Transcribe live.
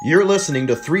You're listening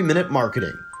to 3-Minute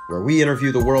Marketing, where we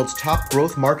interview the world's top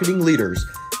growth marketing leaders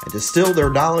and distill their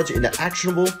knowledge into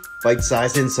actionable,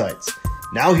 bite-sized insights.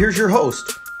 Now here's your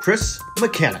host, Chris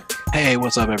Mechanic. Hey,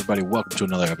 what's up, everybody? Welcome to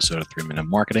another episode of 3-Minute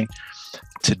Marketing.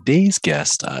 Today's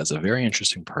guest is a very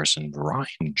interesting person,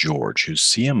 Ryan George, who's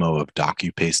CMO of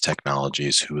Docupace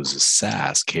Technologies, who is a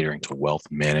SaaS catering to wealth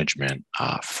management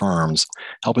firms,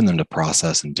 helping them to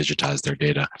process and digitize their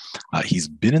data. He's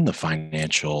been in the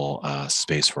financial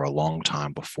space for a long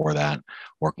time before that,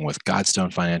 working with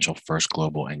GuideStone Financial, First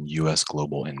Global, and US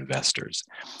Global investors.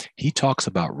 He talks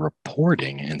about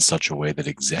reporting in such a way that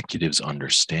executives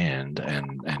understand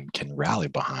and can rally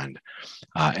behind.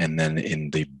 And then in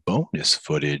the bonus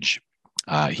footage,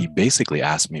 he basically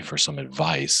asked me for some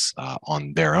advice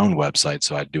on their own website.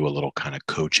 So I'd do a little kind of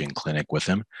coaching clinic with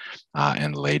him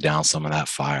and lay down some of that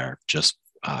fire just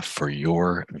for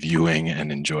your viewing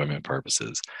and enjoyment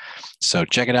purposes. So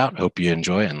check it out. Hope you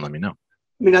enjoy it and let me know.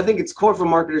 I mean, I think it's core for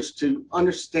marketers to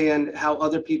understand how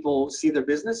other people see their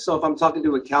business. So if I'm talking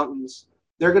to accountants,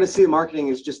 they're going to see marketing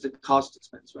as just a cost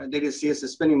expense, right? They just see us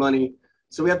as spending money.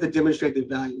 So we have to demonstrate the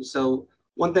value. So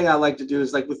one thing I like to do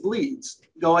is, like with leads,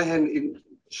 go ahead and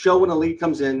show when a lead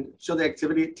comes in, show the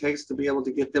activity it takes to be able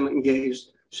to get them engaged,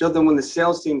 show them when the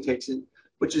sales team takes it,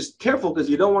 which is careful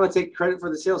because you don't want to take credit for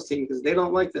the sales team because they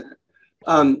don't like that.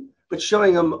 But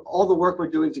showing them all the work we're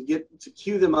doing to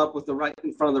queue them up with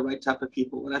in front of the right type of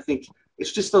people. And I think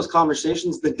it's just those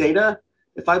conversations, the data.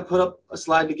 If I put up a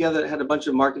slide together that had a bunch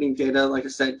of marketing data, like I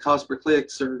said, cost per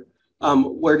clicks or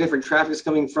where different traffic is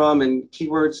coming from and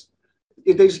keywords,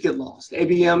 they just get lost.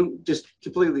 ABM just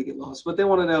completely get lost. What they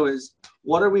want to know is,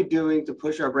 what are we doing to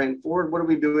push our brand forward? What are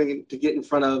we doing to get in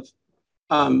front of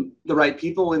the right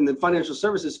people? In the financial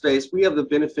services space, we have the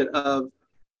benefit of,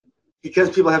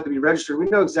 because people have to be registered, we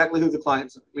know exactly who the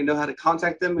clients are. We know how to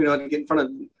contact them. We know how to get in front of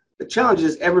them. The challenge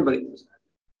is everybody knows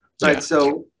that, right? Yeah.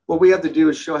 So what we have to do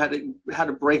is show how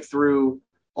to break through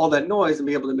all that noise and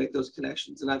be able to make those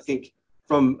connections. And I think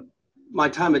from my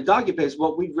time at Docupace,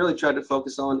 what we really tried to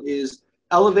focus on is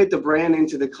elevate the brand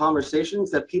into the conversations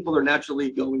that people are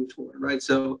naturally going toward, right?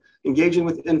 So engaging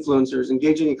with influencers,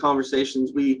 engaging in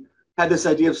conversations. We had this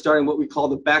idea of starting what we call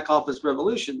the back office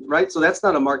revolution, right? So that's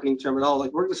not a marketing term at all.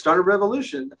 Like, we're going to start a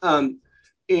revolution. And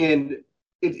it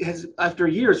has, after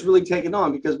years, really taken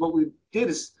on, because what we did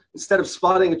is, instead of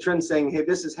spotting a trend saying, hey,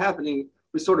 this is happening,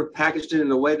 we sort of packaged it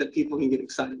in a way that people can get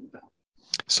excited about.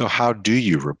 So how do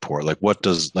you report? What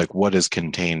is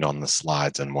contained on the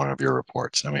slides in one of your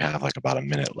reports? And we have about a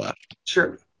minute left.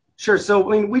 Sure. So,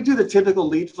 I mean, we do the typical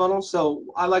lead funnel. So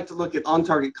I like to look at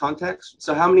on-target contacts.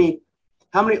 So how many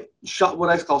what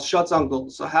I call shots on goal.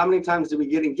 So how many times do we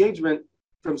get engagement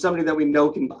from somebody that we know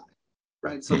can buy,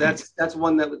 right? So that's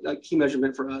one a key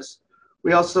measurement for us.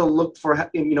 We also look for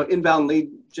inbound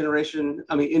lead generation.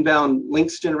 Inbound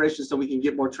links generation, so we can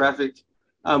get more traffic.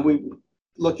 We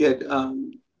look at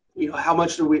how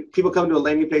much people come to a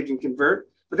landing page and convert,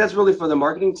 but that's really for the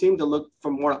marketing team to look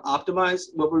for more to optimize.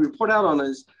 What we report out on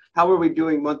is, how are we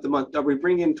doing month to month? Are we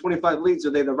bringing in 25 leads?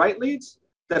 Are they the right leads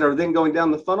that are then going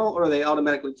down the funnel, or are they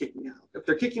automatically kicking out? If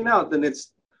they're kicking out, then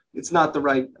it's not the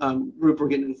right group we're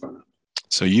getting in front of.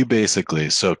 So you basically,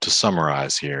 to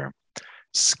summarize here,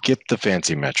 skip the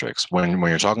fancy metrics. When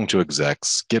you're talking to execs,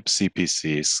 skip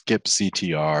CPC, skip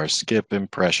CTR, skip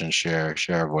impression share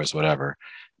of voice, whatever,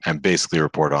 and basically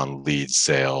report on leads,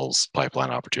 sales, pipeline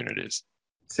opportunities.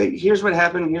 Say, here's what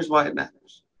happened, here's why it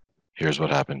matters. Here's what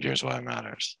happened, here's why it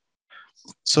matters.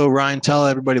 So Ryan, tell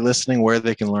everybody listening where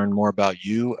they can learn more about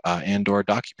you and/or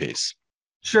Docupace.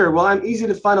 Sure. Well, I'm easy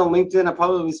to find on LinkedIn. I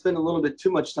probably spend a little bit too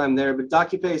much time there, but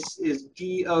Docupace is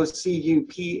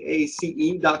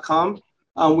DOCUPACE.com.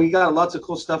 We got lots of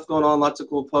cool stuff going on, lots of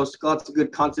cool posts, lots of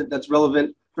good content that's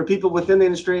relevant for people within the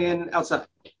industry and outside.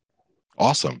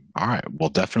 Awesome. All right. Well,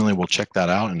 definitely we'll check that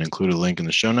out and include a link in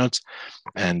the show notes.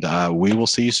 And we will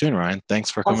see you soon, Ryan. Thanks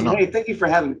for coming on. Hey, thank you for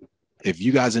having me. If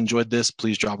you guys enjoyed this,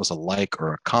 please drop us a like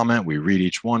or a comment. We read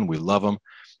each one. We love them.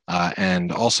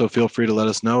 And also feel free to let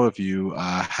us know if you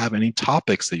have any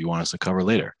topics that you want us to cover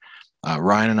later.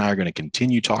 Ryan and I are going to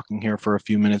continue talking here for a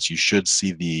few minutes. You should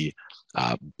see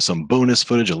some bonus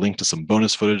footage, a link to some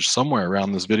bonus footage somewhere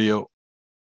around this video